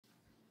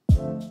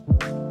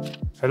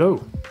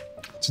Hello.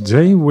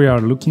 Today we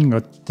are looking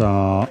at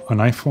an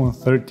iPhone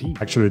 13.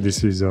 Actually,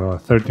 this is a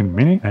 13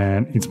 mini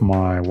and it's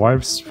my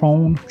wife's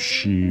phone.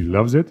 She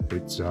loves it.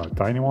 It's a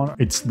tiny one.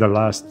 It's the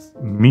last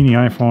mini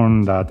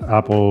iPhone that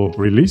Apple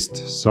released,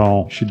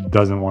 so she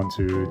doesn't want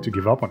to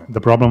give up on it. The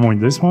problem with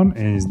this one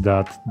is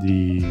that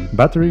the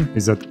battery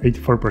is at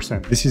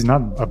 84%. This is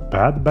not a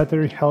bad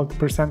battery health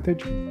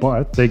percentage,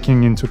 but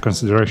taking into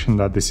consideration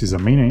that this is a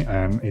mini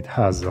and it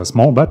has a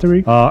small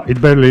battery,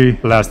 it barely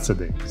lasts a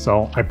day.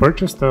 So I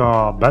purchased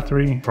a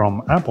battery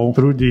from Apple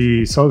through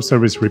the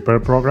self-service repair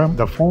program.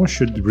 The phone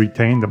should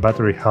retain the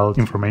battery health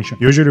information.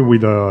 Usually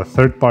with a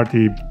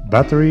third-party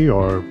battery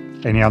or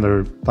any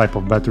other type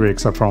of battery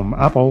except from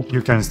Apple,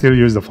 you can still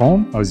use the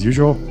phone as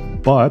usual,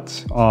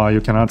 but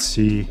you cannot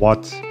see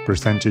what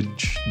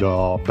percentage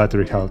the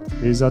battery health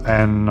is at,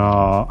 and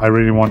I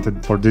really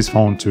wanted for this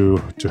phone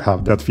to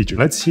have that feature.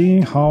 Let's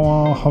see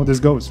how this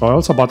goes. So I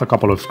also bought a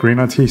couple of screen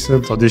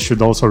adhesives, so this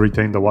should also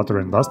retain the water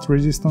and dust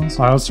resistance.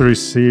 I also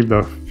received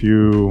a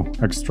few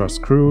extra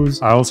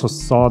screws. I also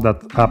saw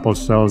that Apple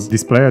sells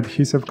display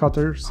adhesive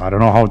cutters. I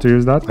don't know how to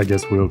use that. I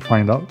guess we'll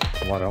find out.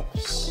 What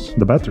else?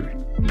 The battery.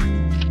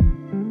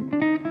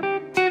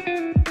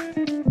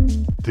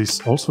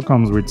 This also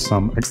comes with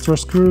some extra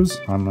screws.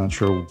 I'm not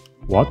sure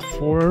what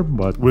for,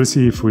 but we'll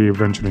see if we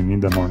eventually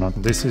need them or not.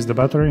 This is the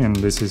battery and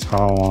this is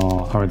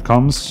how it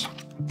comes.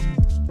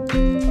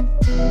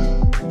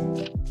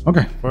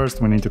 Okay,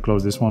 first we need to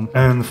close this one.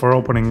 And for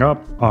opening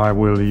up, I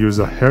will use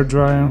a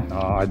hairdryer.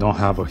 I don't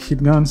have a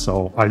heat gun,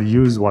 so I'll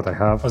use what I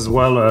have, as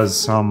well as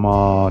some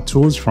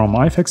tools from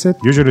iFixit.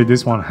 Usually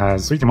this one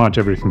has pretty much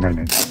everything I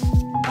need.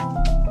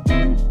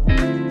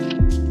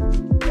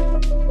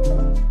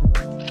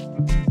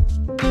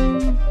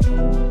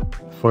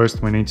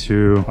 First, we need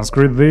to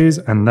unscrew these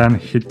and then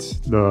hit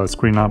the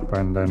screen up,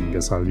 and then I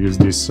guess I'll use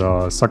this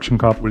suction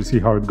cup. We'll see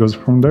how it goes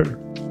from there.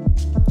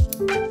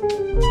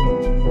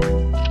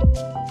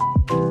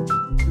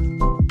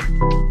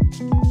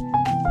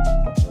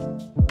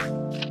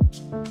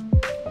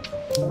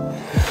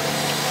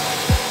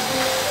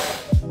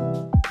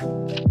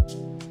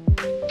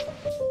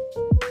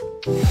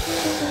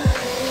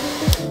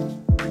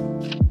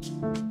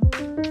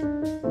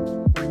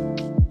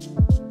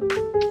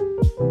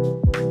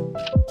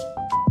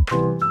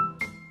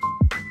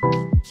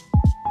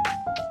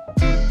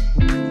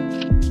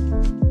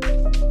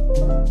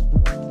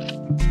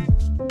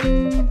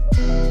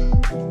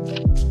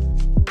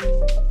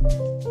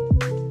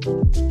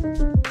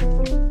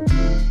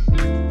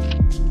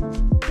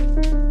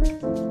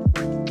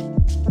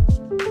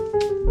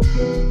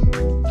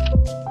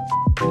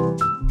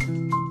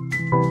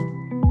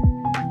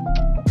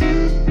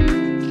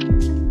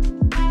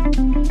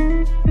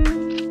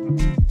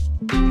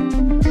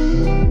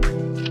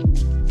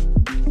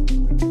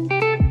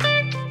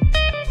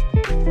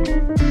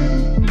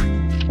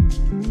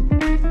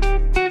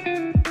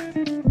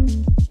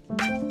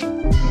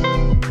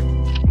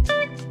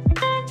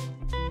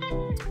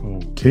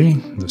 Okay,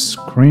 the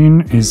screen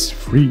is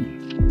free.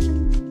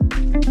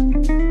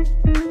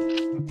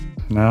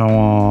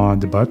 Now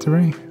the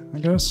battery, I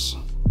guess.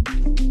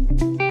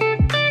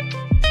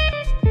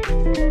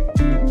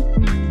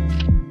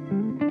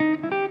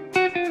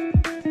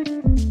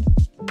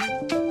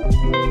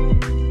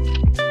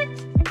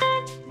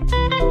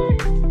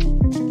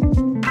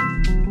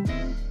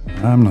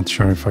 I'm not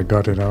sure if I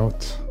got it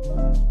out.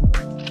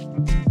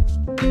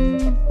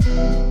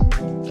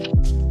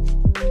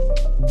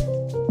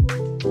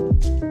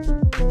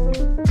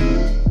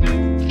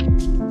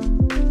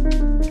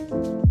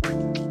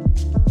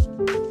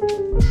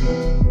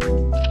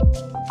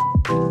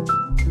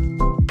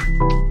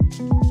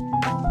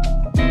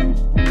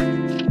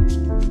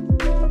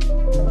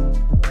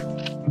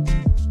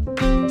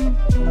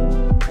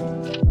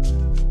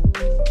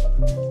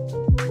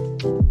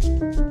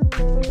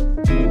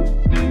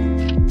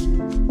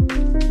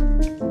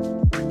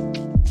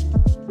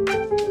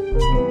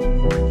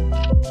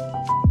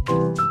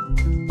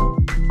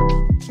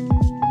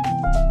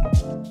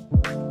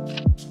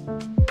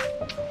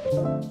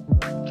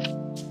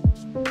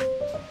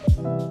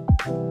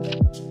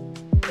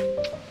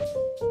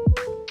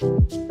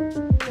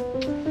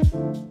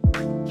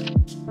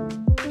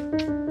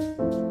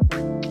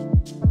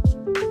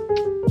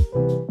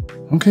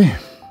 Okay,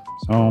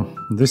 so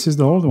this is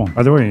the old one.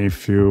 By the way,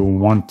 if you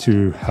want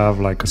to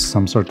have like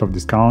some sort of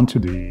discount to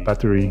the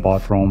battery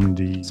bought from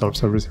the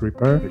self-service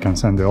repair, you can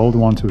send the old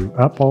one to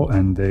Apple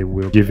and they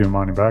will give you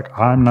money back.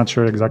 I'm not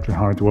sure exactly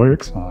how it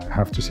works. I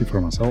have to see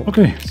for myself.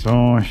 Okay,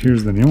 so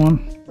here's the new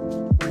one.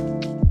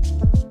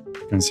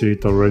 You can see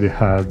it already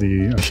had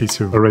the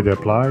adhesive already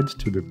applied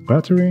to the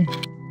battery.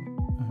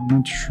 I'm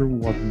not sure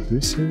what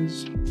this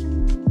is.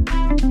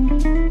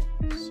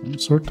 Some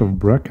sort of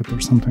bracket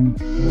or something.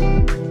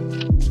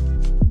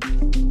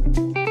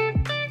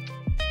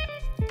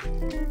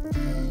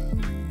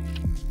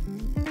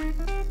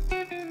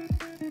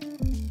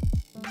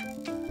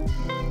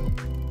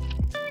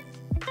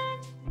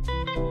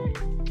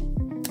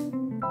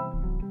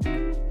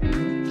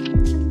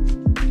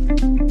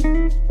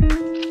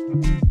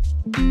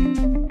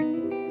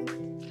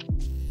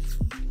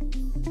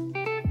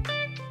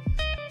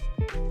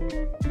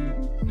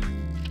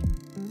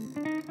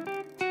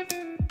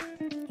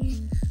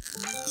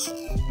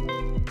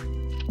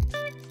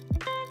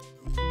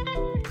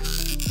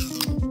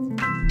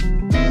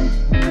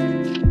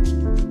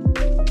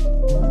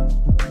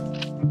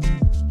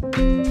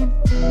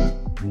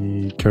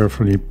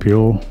 carefully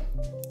peel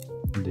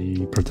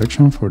the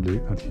protection for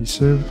the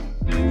adhesive.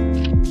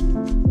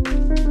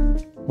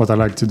 What I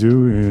like to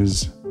do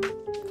is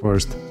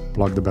first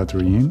plug the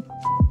battery in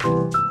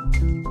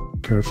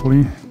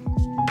carefully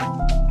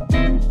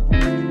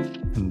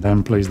and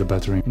then place the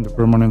battery in the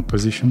permanent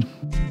position.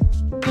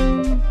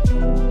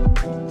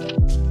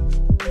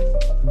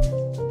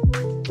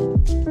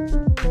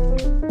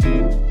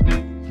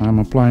 I'm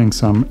applying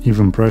some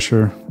even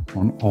pressure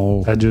on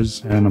all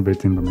edges and a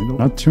bit in the middle.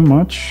 Not too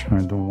much, I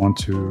don't want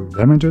to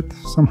damage it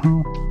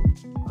somehow.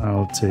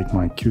 I'll take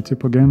my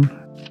Q-tip again,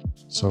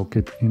 soak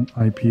it in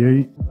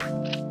IPA.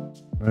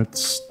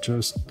 Let's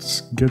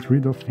just get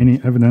rid of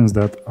any evidence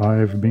that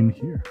I've been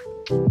here.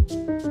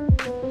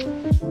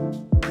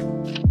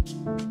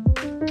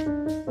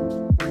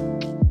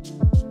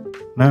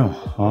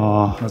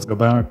 Now, let's go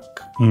back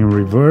in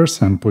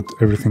reverse and put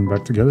everything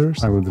back together.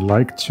 I would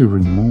like to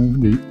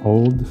remove the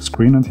old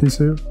screen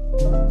adhesive.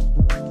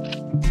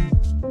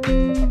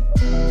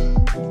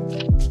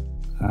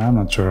 I'm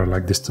not sure I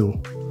like this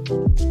tool.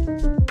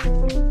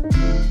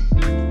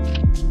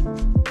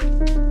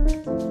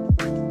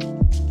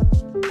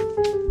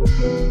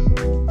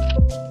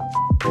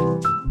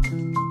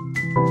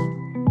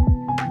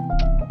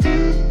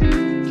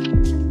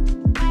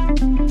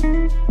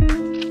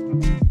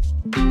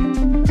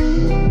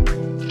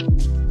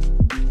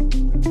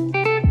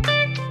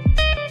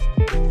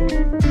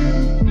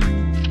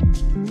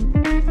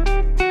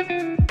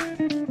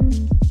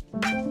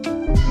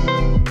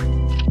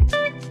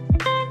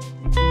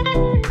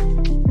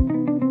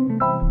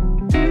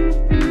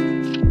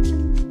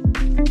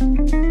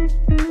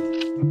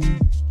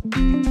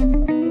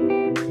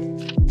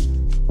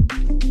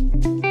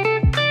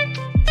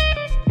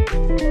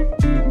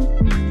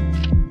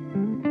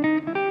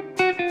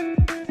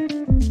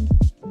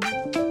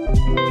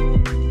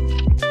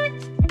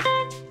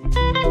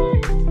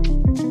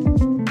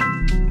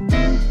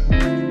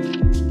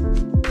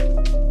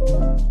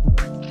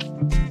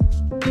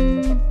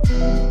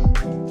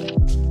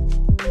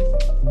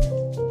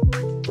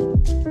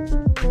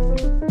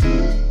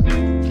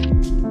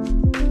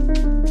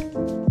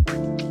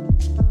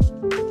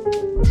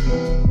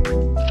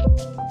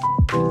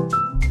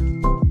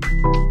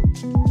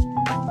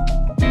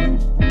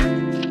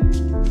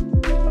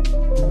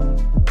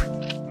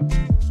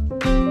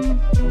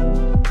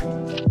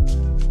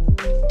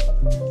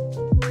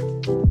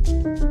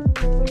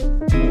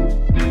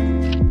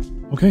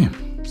 Okay,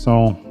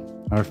 so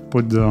I've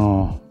put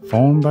the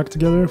phone back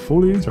together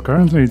fully. So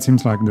currently it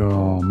seems like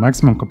the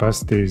maximum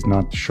capacity is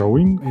not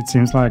showing. It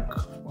seems like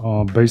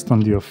based on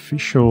the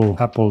official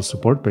Apple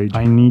support page,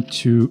 I need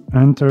to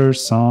enter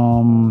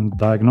some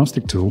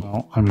diagnostic tool.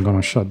 Now I'm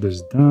gonna shut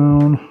this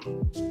down.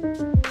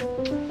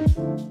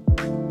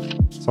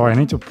 So I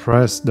need to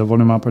press the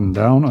volume up and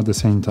down at the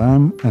same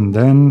time and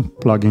then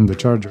plug in the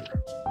charger.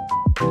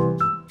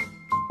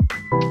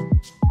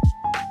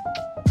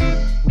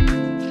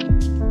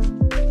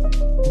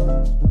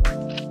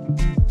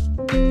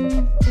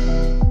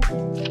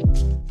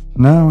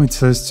 Now it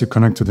says to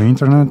connect to the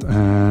internet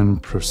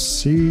and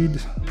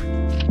proceed.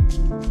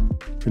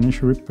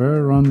 Finish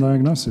repair, run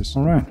diagnosis.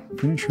 All right,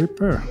 finish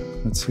repair.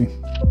 Let's see.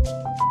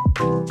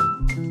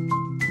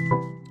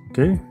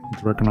 Okay,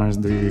 it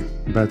recognized the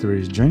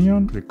battery is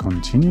genuine. Click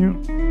continue.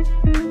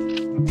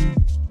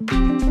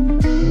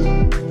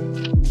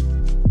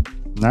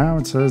 Now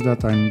it says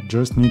that I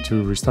just need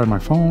to restart my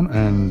phone,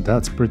 and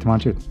that's pretty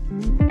much it.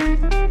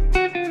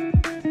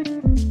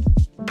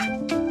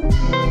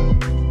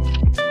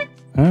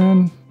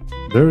 And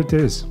there it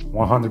is,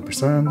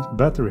 100%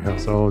 battery health.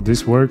 So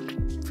this worked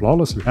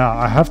flawlessly. Now,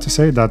 I have to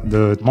say that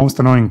the most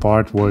annoying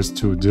part was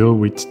to deal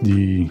with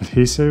the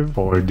adhesive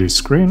for the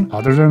screen.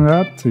 Other than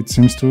that, it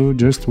seems to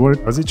just work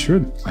as it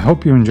should. I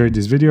hope you enjoyed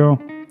this video.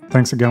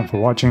 Thanks again for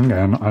watching,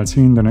 and I'll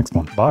see you in the next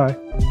one. Bye!